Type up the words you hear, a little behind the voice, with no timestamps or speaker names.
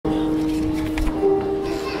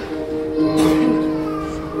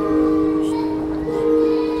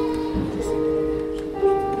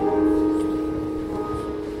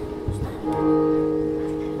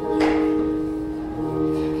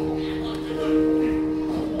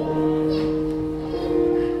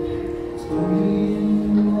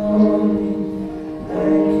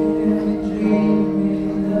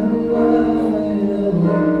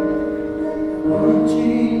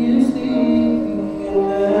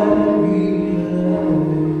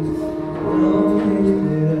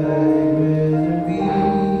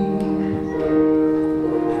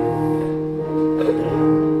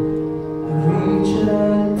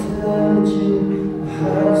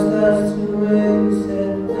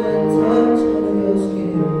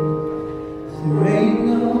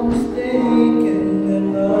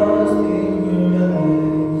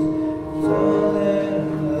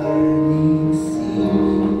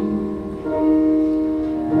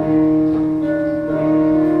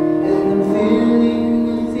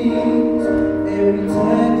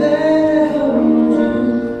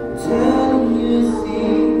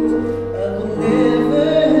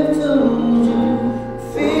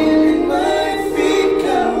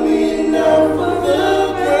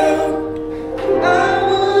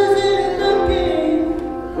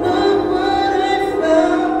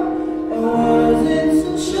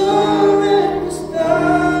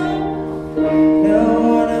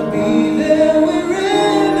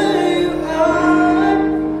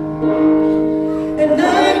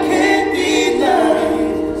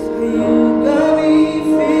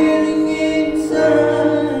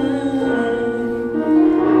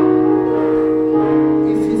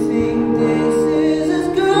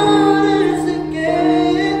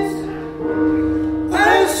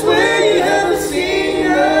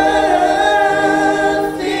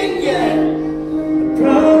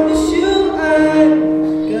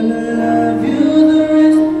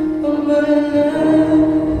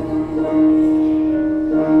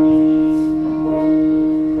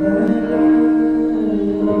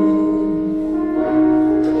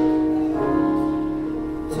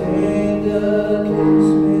the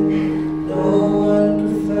casement, no one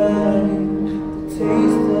could find the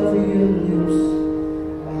taste of your lips.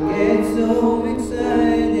 I get so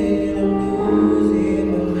excited, I'm losing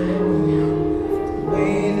my mind, the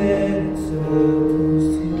way that it's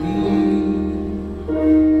supposed to be.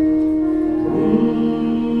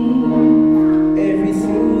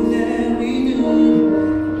 Everything that we do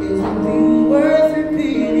is a thing worth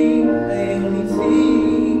repeating. I only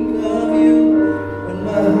think of you when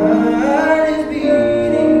my heart is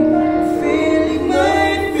beating, feeling my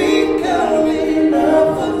feet coming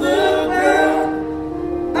off of the ground.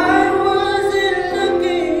 I wasn't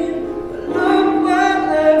looking, but look what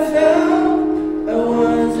I found. I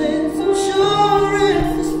wasn't so sure at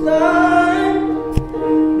the start.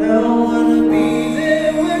 Now I wanna be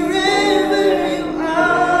there wherever you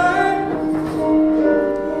are.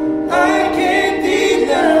 I can't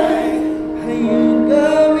deny how you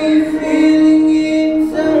got me feeling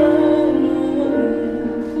inside.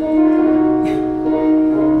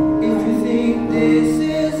 If you think this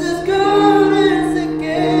is as good as it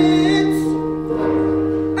gets,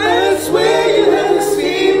 I swear you haven't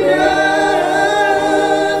seen nothing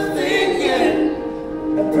yet.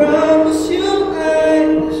 I promise you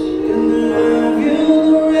I'm gonna love you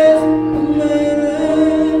the rest of my life.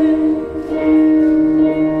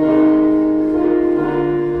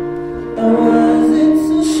 I wasn't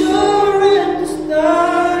so sure at the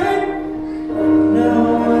start. Now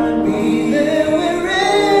I wanna be there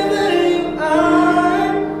wherever you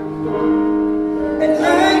are. And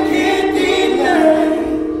I can't deny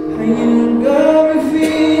how you got me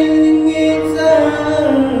feeling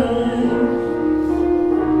inside.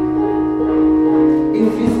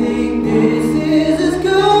 If you think this is as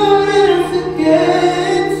good as it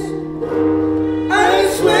gets, I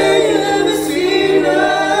swear you haven't seen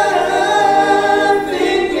nothing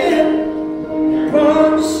yet.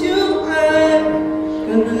 Promise you I'm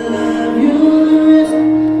gonna love you the rest of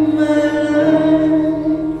my life.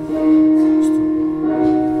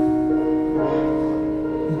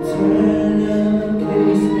 Eternal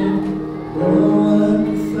casement, no one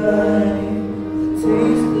can find the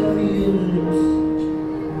taste of your lips.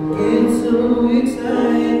 Get so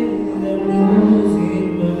excited, I'm losing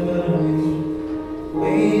my mind, the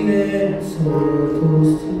way that it's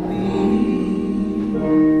supposed to be.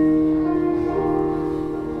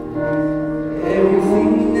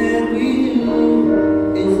 Everything that we do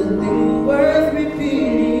is a thing worth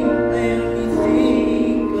repeating. I only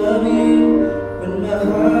think of you when my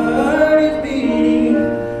heart is beating,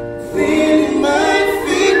 feeling my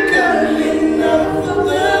feet coming off of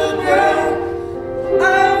the ground. I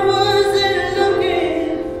wasn't looking,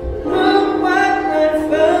 look what I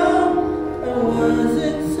found. I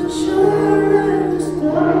wasn't so sure at the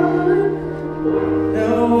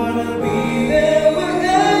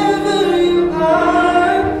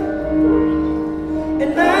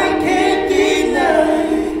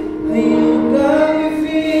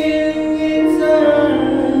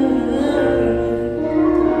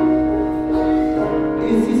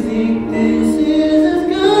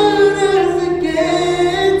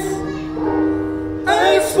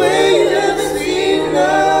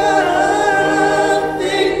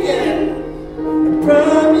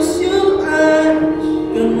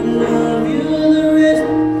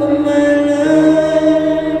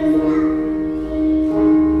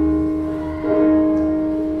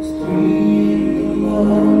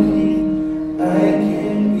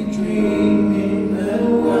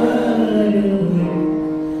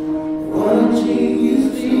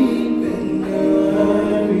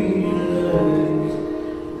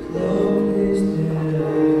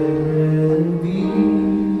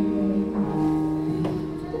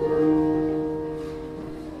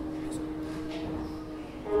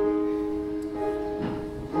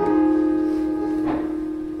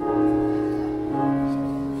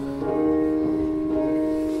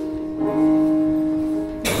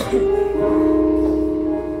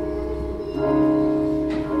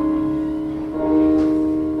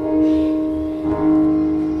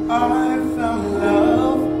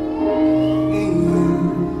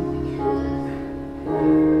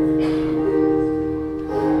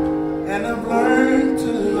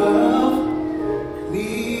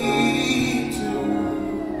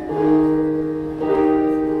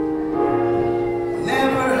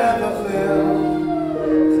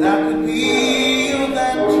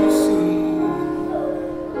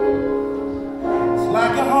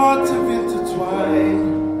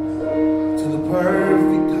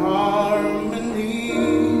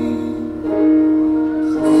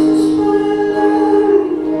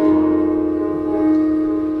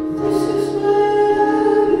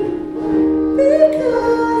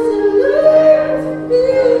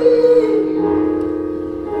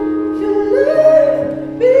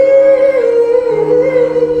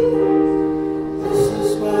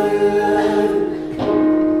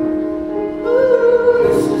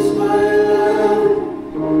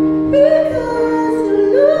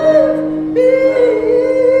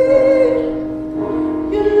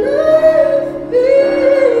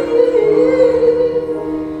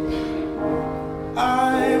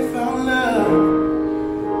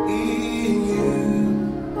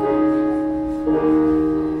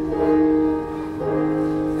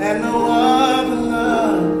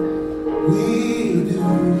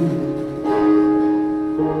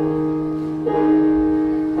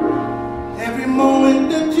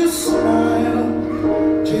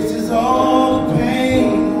smile chases all the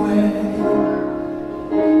pain away.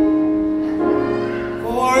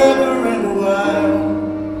 Forever and a while,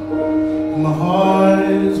 my heart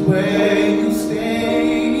is where you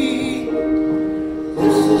stay.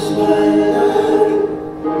 This is why I love you.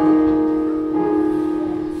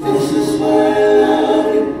 This is why I love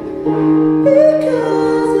you.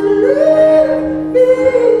 Because you love me.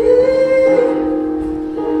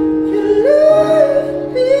 You love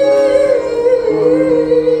me.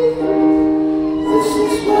 This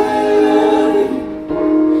is why I love you.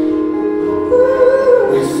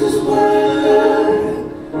 This is why I love you.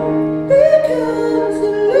 Because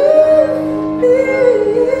you love me.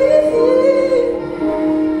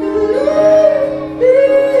 You love me.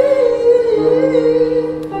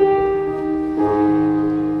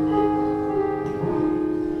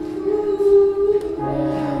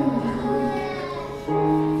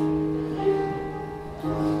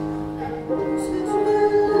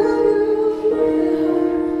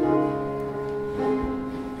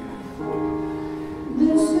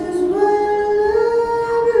 This is why I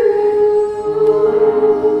love you.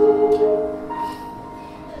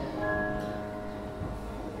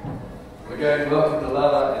 We're going to welcome the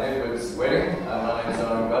Lala and Edward's wedding. My name is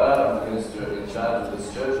Owen Goddard. I'm the minister in charge of this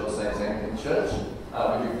church, or St. Anthony Church.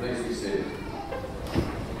 Would you please be seated?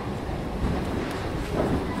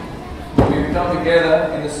 We've come together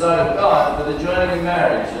in the sight of God for the joining in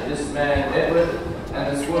marriage of this man Edward and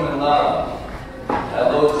this woman Lala.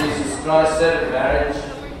 Our Lord Jesus Christ said of marriage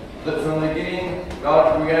that from the beginning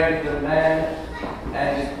God created the man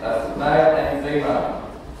and male and female.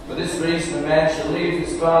 For this reason a man shall leave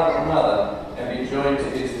his father and mother and be joined to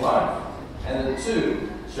his wife, and the two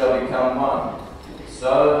shall become one.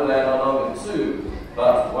 So they are no longer two,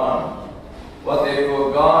 but one. What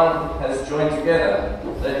therefore God has joined together,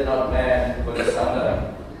 let not man put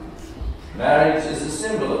asunder. Marriage is a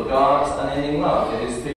symbol of God's unending love for his people.